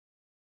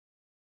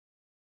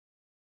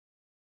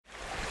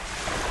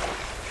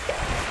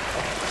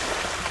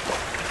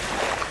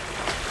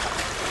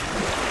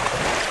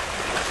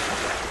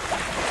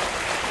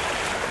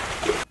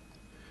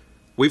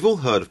We've all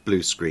heard of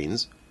blue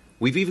screens.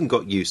 We've even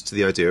got used to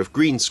the idea of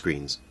green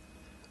screens.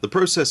 The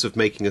process of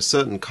making a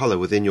certain colour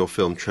within your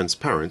film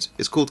transparent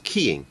is called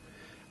keying,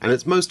 and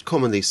it's most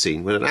commonly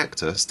seen when an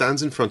actor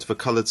stands in front of a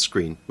coloured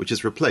screen which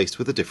is replaced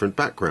with a different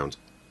background.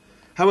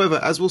 However,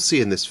 as we'll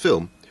see in this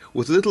film,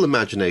 with a little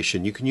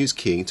imagination you can use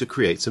keying to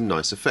create some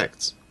nice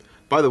effects.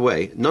 By the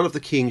way, none of the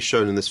keying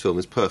shown in this film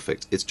is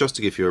perfect, it's just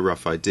to give you a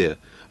rough idea.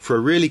 For a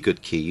really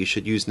good key you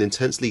should use an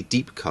intensely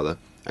deep colour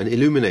and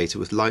illuminate it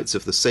with lights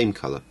of the same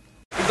colour.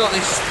 We've got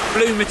this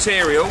blue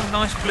material,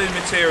 nice blue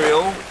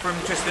material from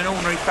just an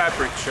ordinary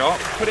fabric shop.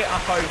 Put it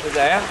up over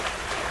there,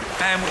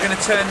 and we're going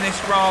to turn this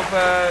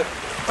rather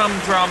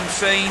humdrum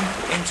scene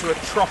into a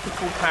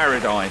tropical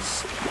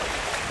paradise.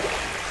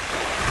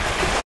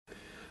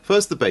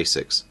 First, the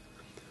basics.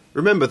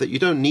 Remember that you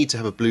don't need to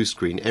have a blue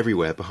screen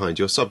everywhere behind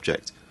your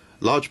subject.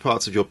 Large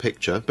parts of your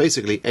picture,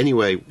 basically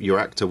anywhere your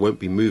actor won't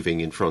be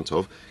moving in front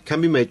of, can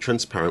be made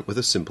transparent with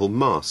a simple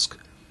mask.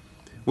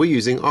 We're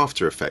using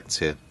After Effects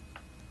here.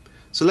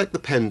 Select the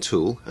pen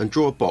tool and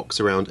draw a box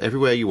around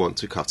everywhere you want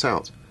to cut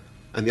out,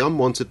 and the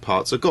unwanted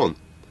parts are gone.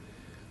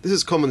 This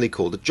is commonly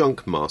called a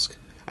junk mask,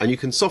 and you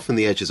can soften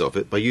the edges of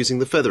it by using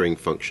the feathering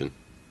function.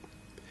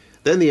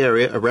 Then the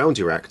area around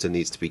your actor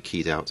needs to be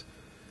keyed out.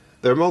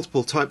 There are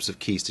multiple types of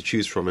keys to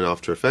choose from in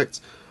After Effects.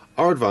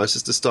 Our advice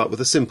is to start with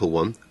a simple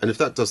one, and if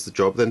that does the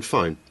job then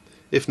fine.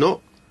 If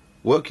not,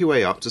 work your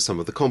way up to some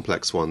of the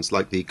complex ones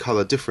like the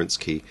colour difference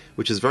key,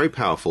 which is very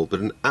powerful but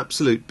an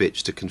absolute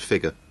bitch to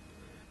configure.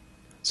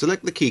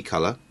 Select the key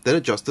colour, then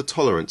adjust the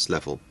tolerance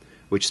level,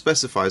 which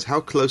specifies how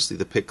closely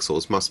the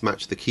pixels must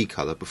match the key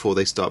colour before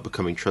they start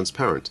becoming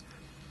transparent.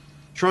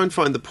 Try and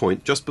find the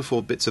point just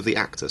before bits of the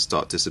actor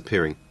start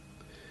disappearing.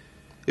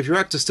 If your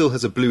actor still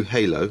has a blue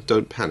halo,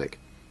 don't panic.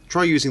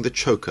 Try using the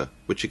choker,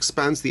 which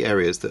expands the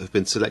areas that have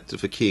been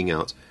selected for keying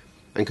out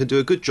and can do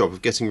a good job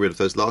of getting rid of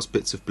those last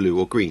bits of blue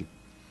or green.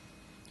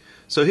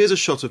 So here's a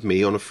shot of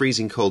me on a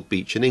freezing cold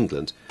beach in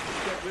England.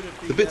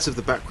 The bits of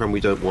the background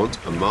we don't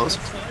want are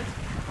masked.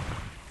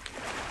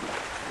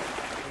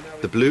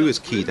 The blue is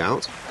keyed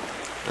out,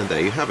 and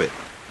there you have it,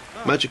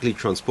 magically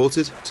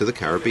transported to the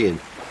Caribbean.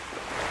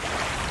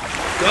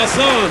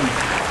 Garçon!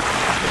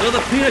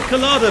 Another pina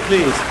colada,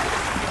 please.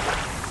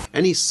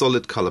 Any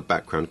solid colour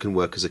background can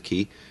work as a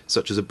key,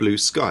 such as a blue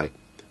sky,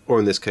 or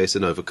in this case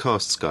an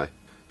overcast sky.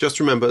 Just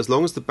remember, as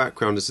long as the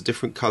background is a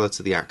different colour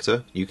to the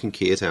actor, you can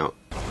key it out.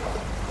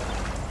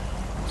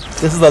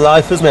 This is the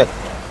life, isn't it?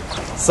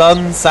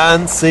 Sun,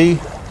 sand, sea,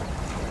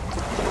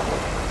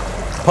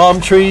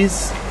 palm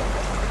trees,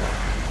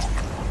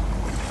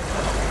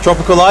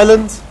 tropical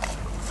island,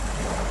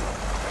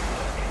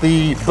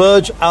 the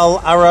Burj Al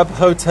Arab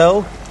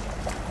Hotel,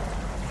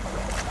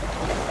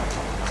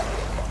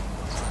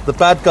 the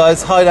bad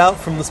guys hide out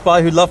from the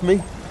spy who loved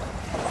me,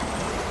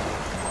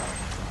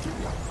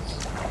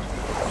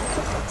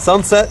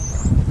 sunset,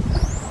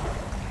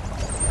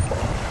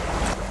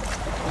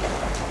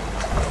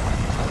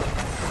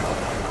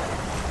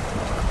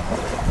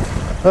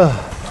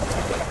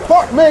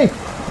 fuck me!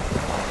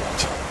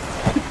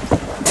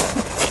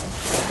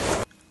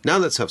 Now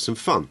let's have some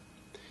fun.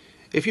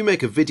 If you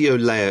make a video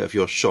layer of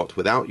your shot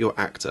without your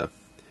actor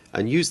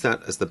and use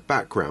that as the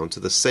background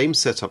to the same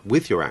setup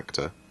with your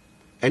actor,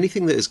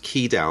 anything that is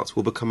keyed out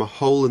will become a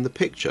hole in the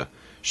picture,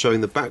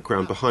 showing the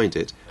background behind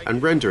it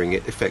and rendering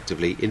it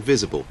effectively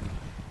invisible.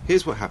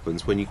 Here's what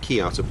happens when you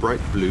key out a bright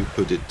blue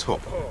hooded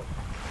top.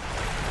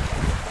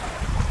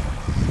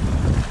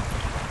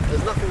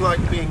 There's nothing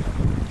like being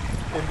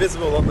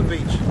invisible on the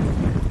beach.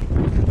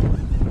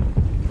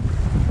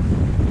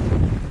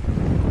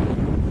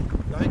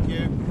 Thank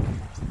you.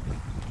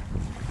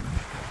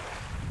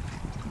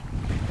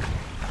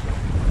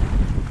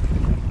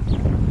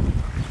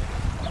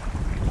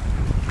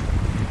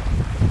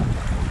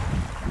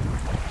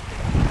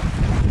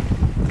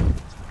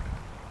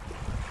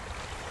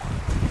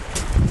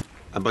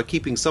 And by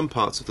keeping some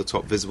parts of the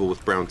top visible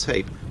with brown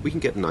tape, we can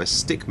get a nice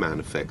stick man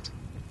effect.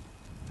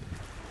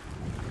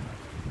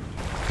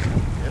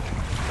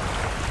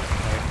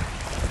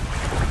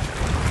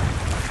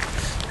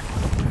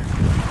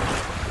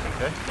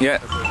 Yeah.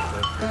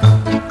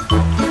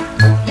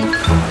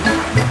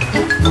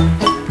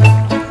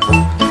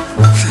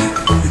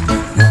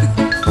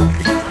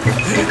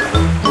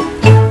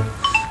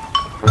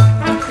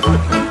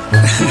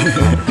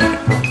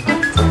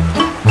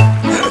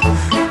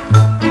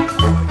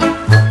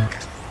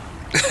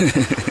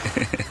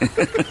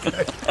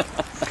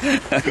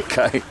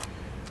 Okay.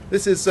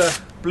 This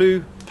is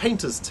blue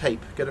painter's tape.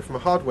 Get it from a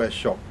hardware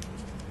shop.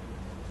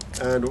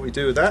 And what we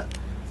do with that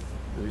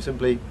is we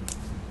simply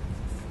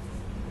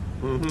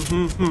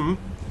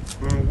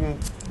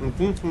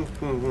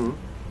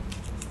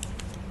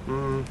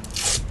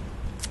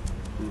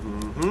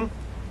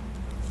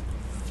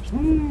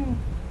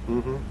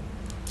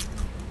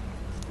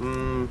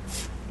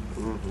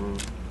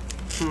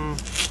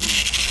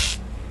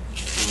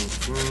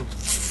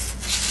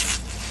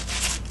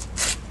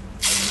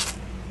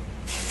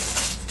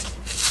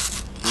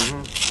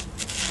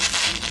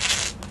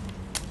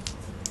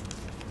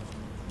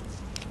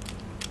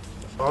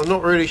I'm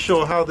not really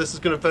sure how this is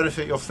going to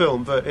benefit your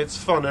film, but it's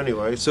fun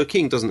anyway. So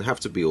keying doesn't have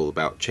to be all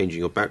about changing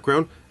your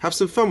background. Have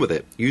some fun with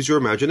it. Use your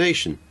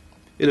imagination.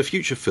 In a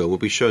future film, we'll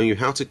be showing you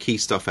how to key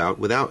stuff out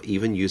without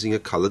even using a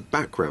coloured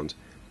background.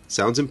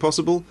 Sounds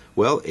impossible?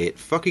 Well, it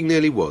fucking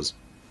nearly was.